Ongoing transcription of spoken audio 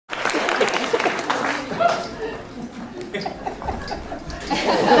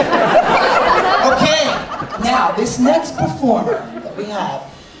Okay, now this next performer that we have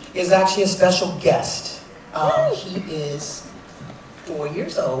is actually a special guest. He is 4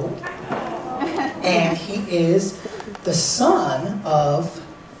 years old, and he is the son of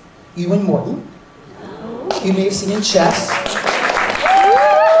Iain Morton. You may have seen in chess.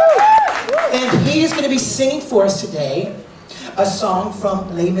 And he is going to be singing for us today a song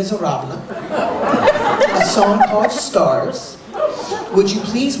from Les Miserables, a song called Stars. Would you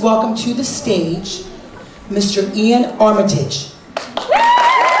please welcome to the stage Mr. Iain Armitage.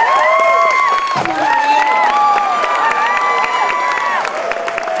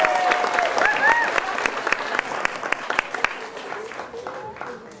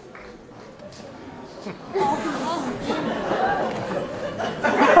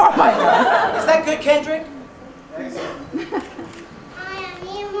 Oh my God. Is that good, Kendrick? I am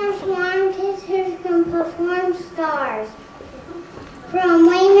Iain Armitage, who's going to perform Stars from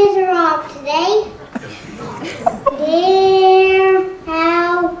Les Miserables today. There,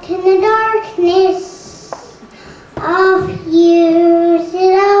 out in the darkness of years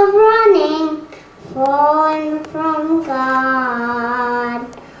of running, fallen from God,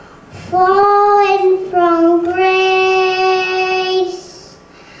 fallen from grace.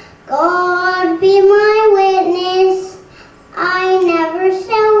 God be my witness, I never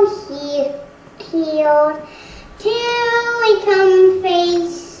so healed till we come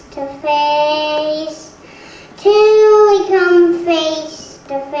face to face. Till we come face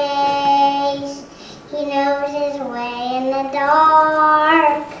to face. He knows his way in the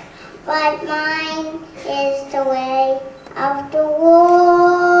dark, but mine is the way of the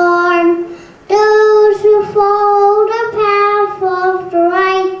Lord. Those who follow the path of the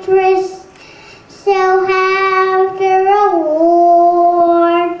righteous shall have the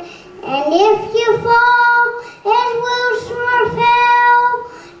reward. And if you fall, as Lucifer fell,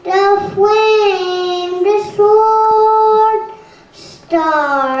 the flame, the sword,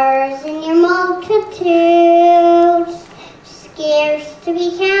 stars in your multitudes, scarce to be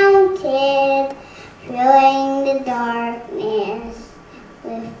counted, filling the darkness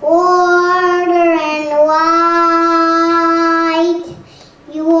with order and light.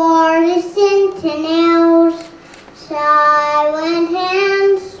 You are the sentinels, silent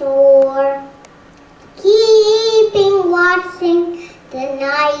and sore, keeping watching the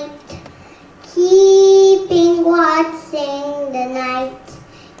night, keeping watching the night.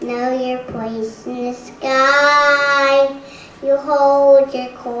 Know your place in the sky, you hold your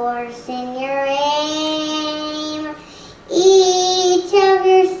course and your aim. Each of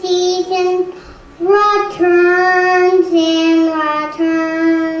your seasons returns and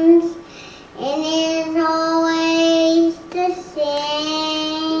returns, and is always the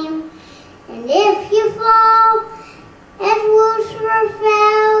same. And if you fall, as Lucifer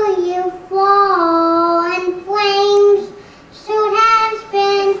fell, you fall in flames. So it has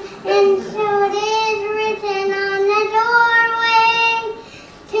been, and so it is written on the doorway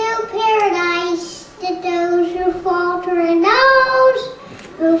to paradise, that those who falter and those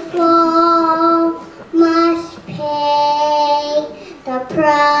who fall must pay the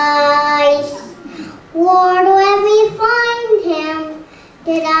price. Lord, let me find him,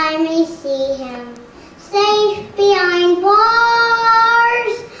 that I may see him safe behind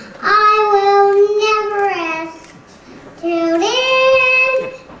bars. I will never rest till then.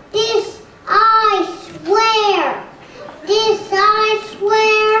 This I swear, this I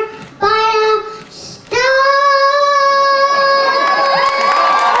swear by a star.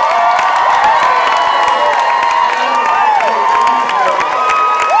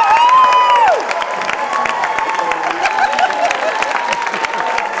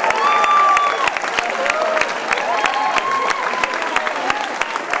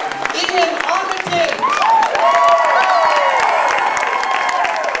 Iain Armitage!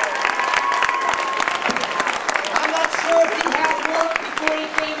 I'm not sure if he had work before he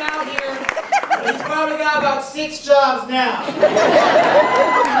came out here, but he's probably got about 6 jobs now.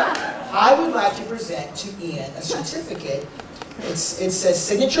 I would like to present to Iain a certificate. It says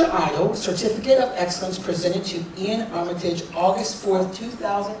Signature Idol, Certificate of Excellence, presented to Iain Armitage, August 4th,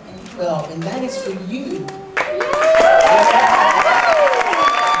 2012, and that is for you.